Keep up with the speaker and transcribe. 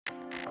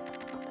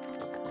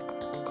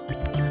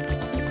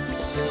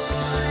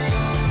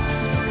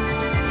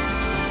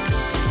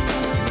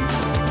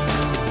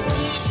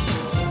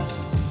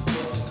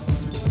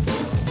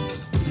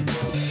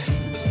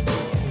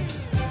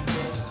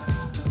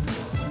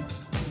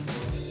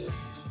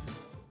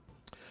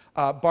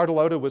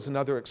Bartolota was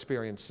another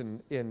experience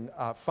in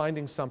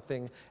finding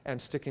something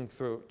and sticking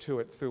to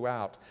it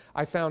throughout.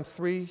 I found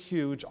 3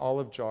 huge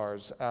olive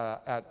jars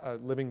at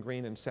Living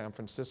Green in San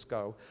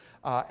Francisco,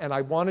 and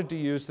I wanted to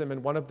use them,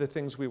 and one of the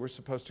things we were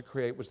supposed to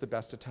create was the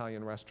best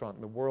Italian restaurant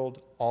in the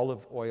world.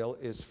 Olive oil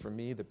is, for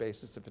me, the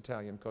basis of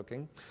Italian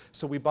cooking.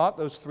 So we bought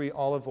those 3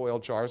 olive oil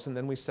jars, and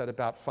then we set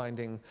about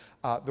finding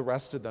the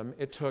rest of them.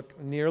 It took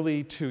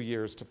nearly 2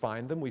 years to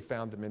find them. We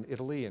found them in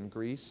Italy, in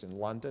Greece, in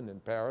London, in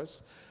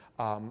Paris.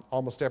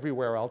 Almost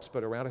everywhere else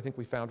but around. I think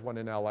we found one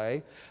in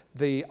LA.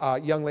 The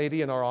young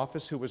lady in our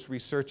office who was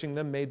researching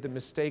them made the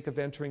mistake of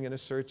entering in a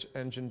search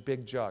engine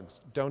big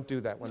jugs. Don't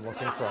do that when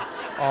looking for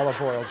olive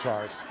oil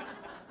jars.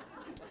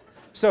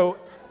 So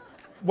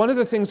one of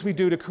the things we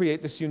do to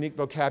create this unique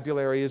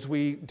vocabulary is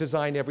we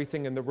design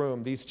everything in the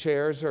room. These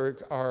chairs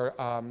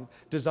are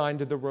designed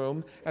to the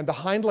room, and the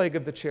hind leg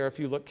of the chair, if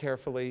you look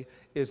carefully,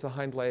 is the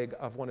hind leg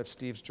of one of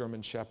Steve's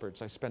German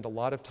Shepherds. I spend a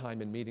lot of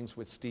time in meetings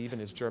with Steve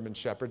and his German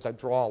Shepherds. I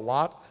draw a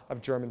lot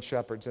of German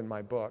Shepherds in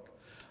my book.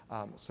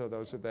 So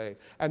those are they.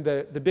 And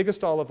the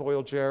biggest olive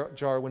oil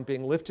jar, when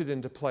being lifted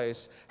into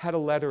place, had a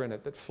letter in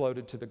it that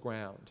floated to the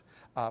ground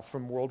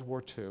from World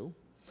War II.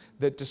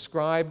 That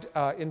described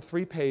in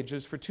 3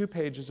 pages, for 2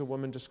 pages, a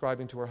woman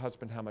describing to her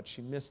husband how much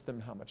she missed them,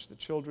 how much the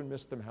children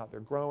missed them, how they're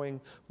growing,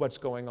 what's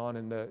going on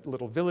in the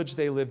little village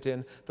they lived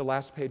in. The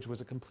last page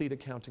was a complete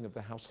accounting of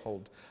the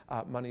household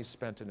money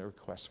spent and a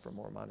request for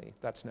more money.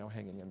 That's now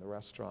hanging in the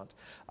restaurant.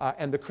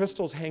 And the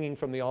crystals hanging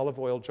from the olive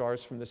oil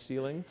jars from the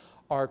ceiling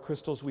are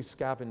crystals we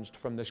scavenged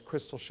from the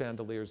crystal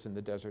chandeliers in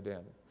the Desert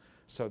Inn.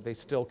 So they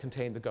still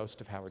contain the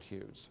ghost of Howard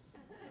Hughes.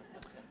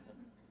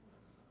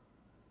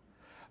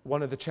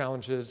 One of the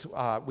challenges,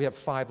 we have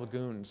 5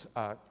 lagoons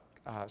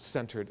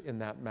centered in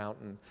that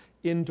mountain.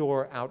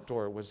 Indoor,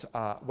 outdoor was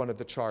one of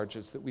the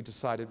charges that we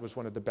decided was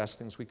one of the best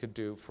things we could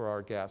do for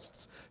our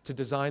guests, to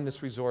design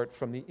this resort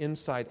from the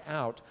inside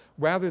out,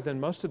 rather than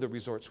most of the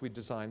resorts we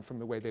designed from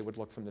the way they would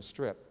look from the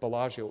Strip.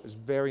 Bellagio, it was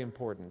very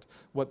important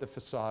what the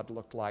facade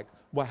looked like,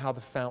 how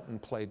the fountain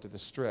played to the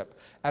Strip.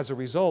 As a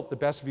result, the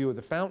best view of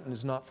the fountain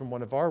is not from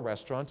one of our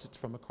restaurants, it's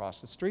from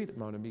across the street at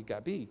Mon Ami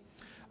Gabi.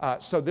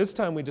 So this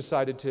time we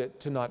decided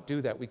to not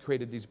do that. We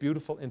created these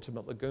beautiful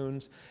intimate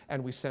lagoons,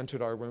 and we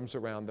centered our rooms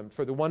around them.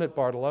 For the one at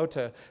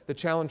Bartolota, the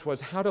challenge was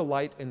how to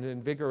light and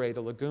invigorate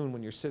a lagoon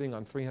when you're sitting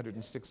on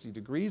 360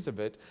 degrees of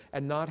it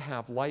and not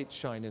have light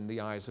shine in the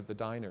eyes of the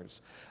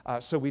diners.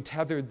 So we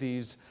tethered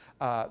these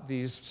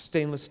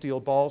stainless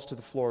steel balls to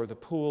the floor of the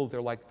pool. They're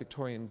like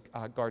Victorian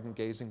garden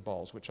gazing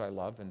balls, which I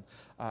love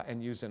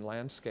and use in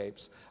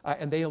landscapes.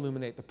 And they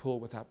illuminate the pool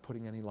without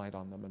putting any light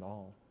on them at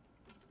all.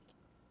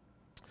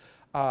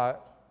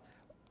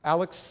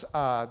 Alex,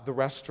 the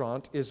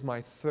restaurant, is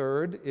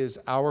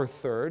our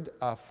third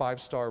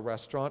 5-star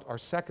restaurant, our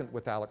second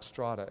with Alex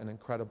Strada, an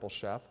incredible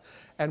chef.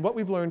 And what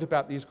we've learned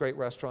about these great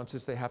restaurants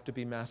is they have to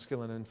be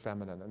masculine and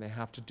feminine, and they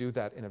have to do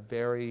that in a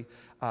very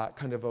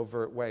kind of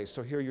overt way.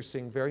 So here you're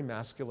seeing very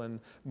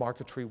masculine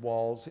marquetry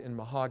walls in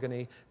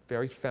mahogany,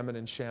 very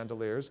feminine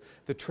chandeliers.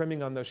 The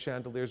trimming on those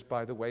chandeliers,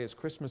 by the way, is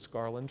Christmas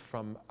garland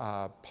from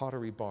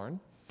Pottery Barn.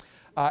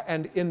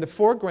 And in the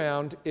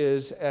foreground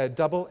is a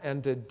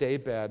double-ended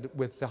daybed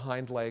with the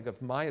hind leg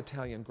of my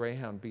Italian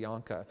greyhound,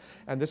 Bianca.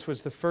 And this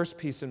was the first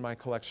piece in my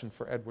collection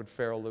for Edward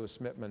Farrell Lewis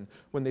Mittman.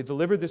 When they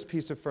delivered this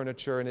piece of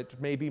furniture, and it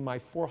may be my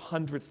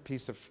 400th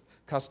piece of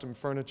custom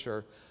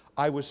furniture,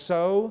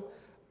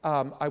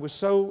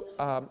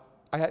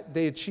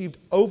 they achieved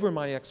over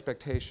my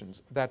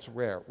expectations. That's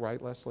rare,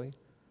 right, Leslie?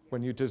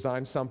 When you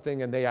design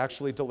something and they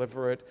actually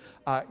deliver it.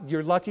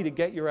 You're lucky to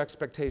get your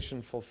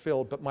expectation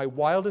fulfilled, but my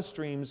wildest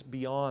dreams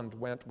beyond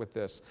went with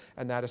this,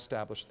 and that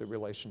established the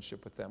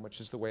relationship with them, which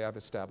is the way I've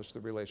established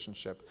the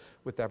relationship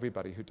with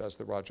everybody who does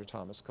the Roger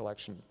Thomas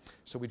collection.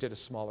 So we did a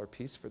smaller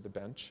piece for the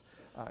bench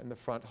in the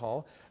front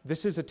hall.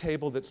 This is a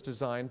table that's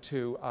designed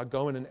to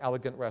go in an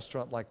elegant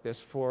restaurant like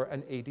this for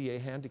an ADA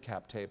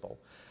handicap table.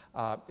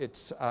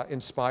 It's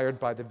inspired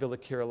by the Villa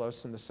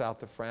Kyrillos in the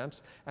south of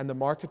France. And the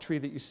marquetry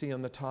that you see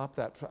on the top,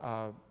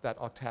 that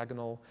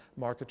octagonal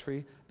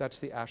marquetry, that's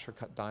the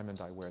Asher-cut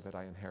diamond I wear that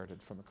I inherited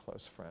from a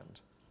close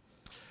friend.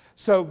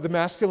 So the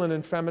masculine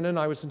and feminine,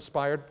 I was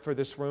inspired for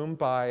this room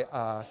by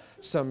a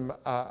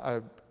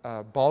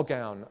ball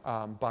gown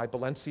by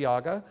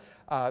Balenciaga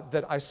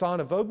that I saw in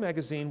a Vogue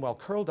magazine while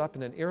curled up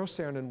in an Eros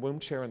Saarinen womb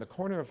chair in the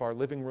corner of our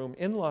living room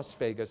in Las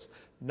Vegas,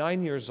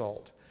 9 years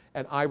old.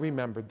 And I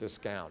remembered this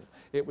gown.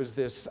 It was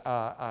this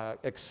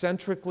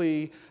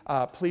eccentrically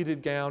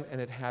pleated gown,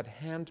 and it had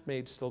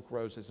handmade silk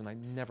roses, and I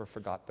never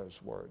forgot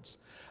those words.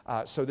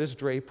 So this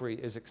drapery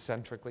is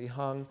eccentrically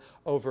hung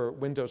over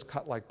windows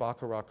cut like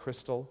Baccarat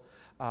crystal.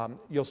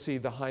 You'll see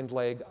the hind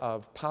leg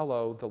of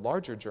Paolo, the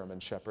larger German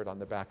Shepherd, on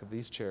the back of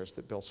these chairs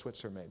that Bill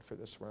Switzer made for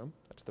this room.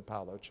 That's the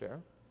Paolo chair.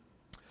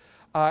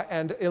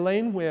 And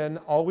Elaine Wynn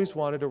always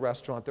wanted a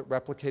restaurant that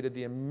replicated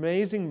the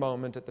amazing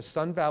moment at the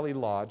Sun Valley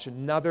Lodge,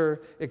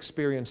 another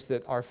experience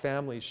that our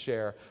families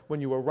share, when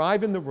you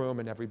arrive in the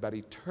room and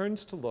everybody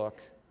turns to look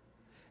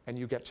and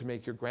you get to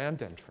make your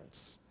grand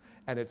entrance.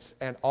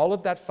 And all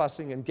of that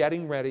fussing and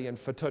getting ready and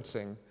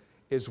fatutzing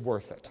is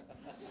worth it.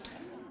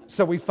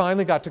 So we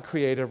finally got to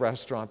create a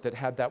restaurant that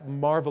had that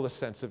marvelous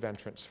sense of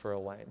entrance for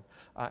Elaine.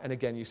 And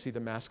again, you see the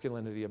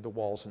masculinity of the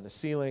walls and the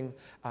ceiling,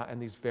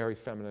 and these very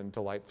feminine,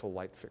 delightful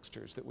light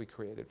fixtures that we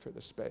created for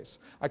the space.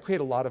 I create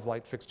a lot of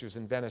light fixtures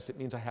in Venice. It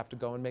means I have to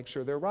go and make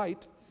sure they're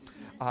right,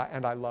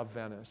 and I love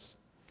Venice.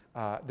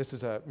 This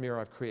is a mirror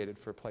I've created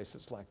for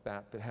places like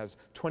that that has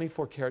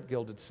 24-karat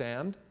gilded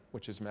sand,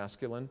 which is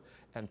masculine,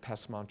 and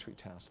Pesmentry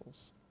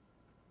tassels.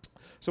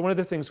 So one of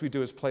the things we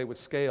do is play with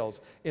scales.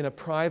 In a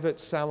private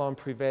salon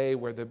privé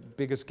where the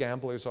biggest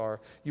gamblers are,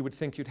 you would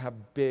think you'd have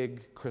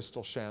big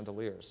crystal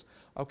chandeliers.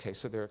 Okay,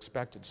 so they're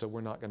expected, so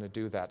we're not going to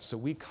do that. So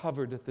we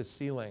covered the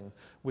ceiling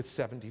with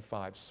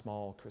 75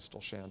 small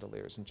crystal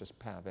chandeliers and just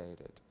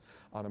pavéed it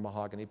on a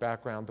mahogany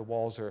background. The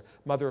walls are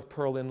mother of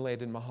pearl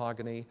inlaid in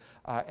mahogany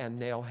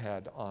and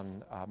nailhead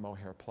on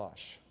mohair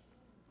plush.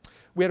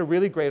 We had a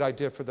really great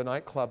idea for the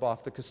nightclub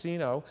off the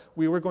casino.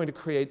 We were going to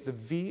create the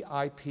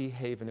VIP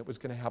haven. It was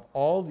going to have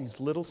all these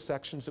little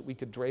sections that we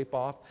could drape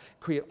off,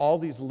 create all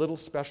these little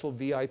special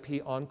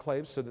VIP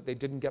enclaves so that they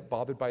didn't get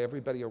bothered by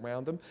everybody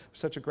around them. It was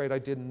such a great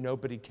idea,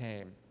 nobody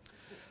came.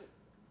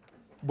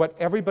 What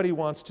everybody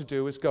wants to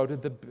do is go to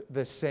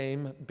the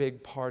same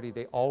big party.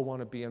 They all want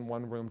to be in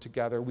one room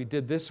together. We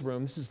did this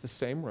room. This is the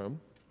same room.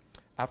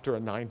 After a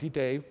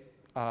 90-day,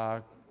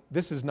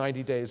 this is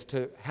 90 days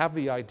to have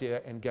the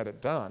idea and get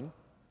it done.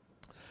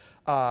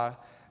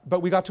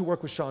 But we got to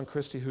work with Sean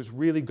Christie, who's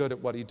really good at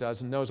what he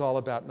does and knows all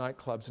about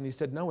nightclubs. And he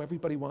said, no,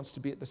 everybody wants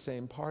to be at the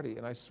same party.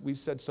 And we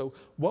said, so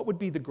what would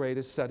be the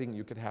greatest setting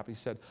you could have? He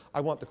said, I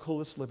want the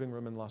coolest living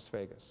room in Las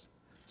Vegas.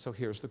 So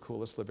here's the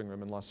coolest living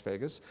room in Las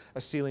Vegas,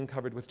 a ceiling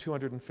covered with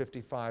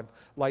 255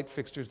 light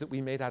fixtures that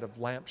we made out of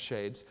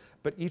lampshades,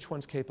 but each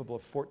one's capable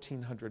of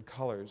 1,400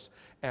 colors.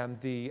 And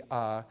the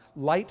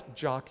light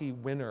jockey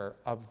winner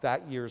of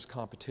that year's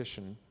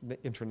competition,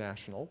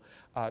 international,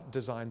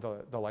 designed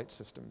the light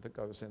system that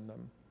goes in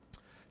them.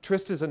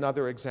 Trist is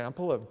another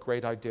example of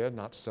great idea,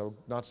 not so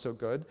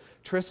good.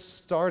 Trist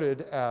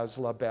started as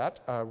La Bête,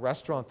 a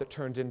restaurant that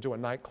turned into a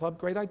nightclub.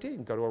 Great idea. You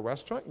can go to a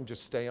restaurant, you can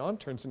just stay on,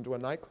 turns into a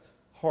nightclub.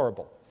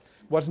 Horrible.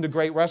 It wasn't a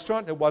great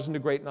restaurant, it wasn't a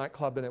great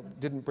nightclub, and it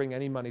didn't bring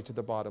any money to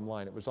the bottom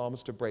line. It was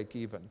almost a break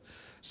even.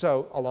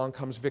 So along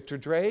comes Victor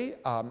Dre.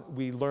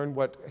 We learn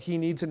what he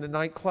needs in a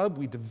nightclub.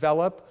 We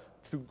develop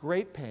through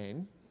great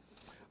pain.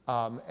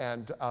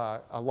 And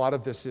a lot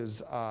of this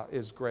is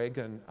Greg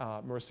and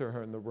Marissa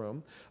are in the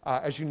room.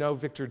 As you know,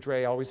 Victor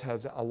Dre always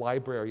has a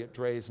library at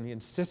Dre's, and he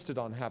insisted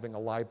on having a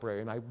library,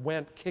 and I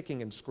went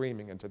kicking and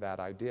screaming into that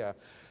idea.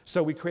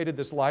 So we created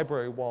this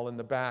library wall in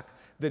the back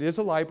that is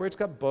a library. It's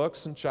got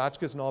books and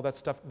tchotchkes and all that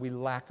stuff. We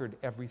lacquered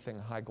everything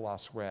high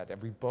gloss red,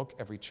 every book,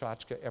 every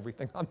tchotchke,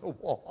 everything on the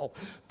wall,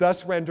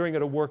 thus rendering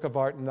it a work of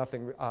art and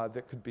nothing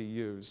that could be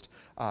used,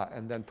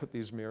 and then put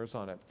these mirrors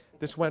on it.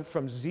 This went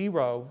from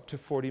 0 to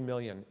 40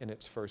 million in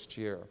its first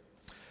year.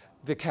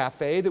 The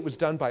cafe that was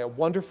done by a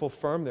wonderful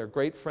firm, they're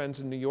great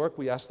friends in New York.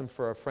 We asked them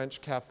for a French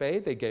cafe.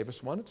 They gave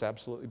us one. It's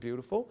absolutely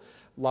beautiful,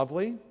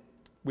 lovely.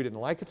 We didn't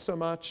like it so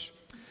much.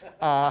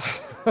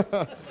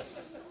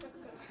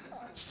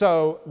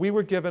 So we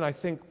were given, I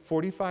think,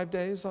 45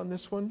 days on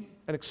this one,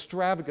 an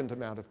extravagant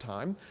amount of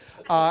time.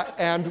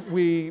 And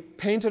we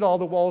painted all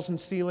the walls and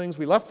ceilings.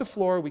 We left the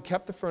floor, we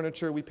kept the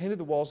furniture, we painted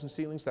the walls and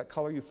ceilings, that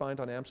color you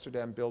find on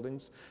Amsterdam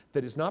buildings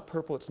that is not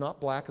purple, it's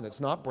not black, and it's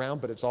not brown,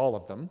 but it's all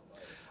of them.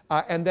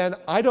 And then,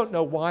 I don't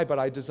know why, but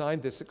I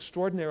designed this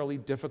extraordinarily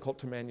difficult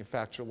to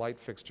manufacture light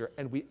fixture,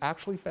 and we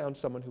actually found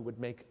someone who would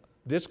make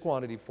this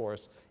quantity for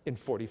us in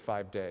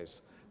 45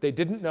 days. They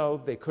didn't know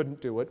they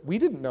couldn't do it. We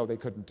didn't know they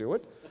couldn't do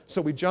it.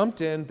 So we jumped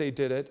in, they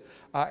did it.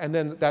 And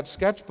then that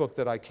sketchbook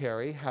that I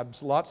carry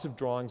has lots of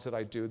drawings that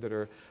I do that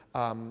are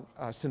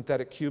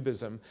synthetic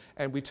cubism.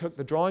 And we took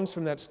the drawings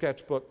from that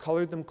sketchbook,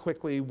 colored them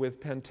quickly with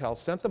Pentel,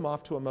 sent them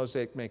off to a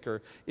mosaic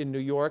maker in New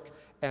York,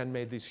 and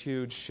made these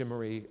huge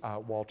shimmery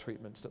wall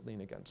treatments that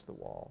lean against the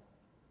wall.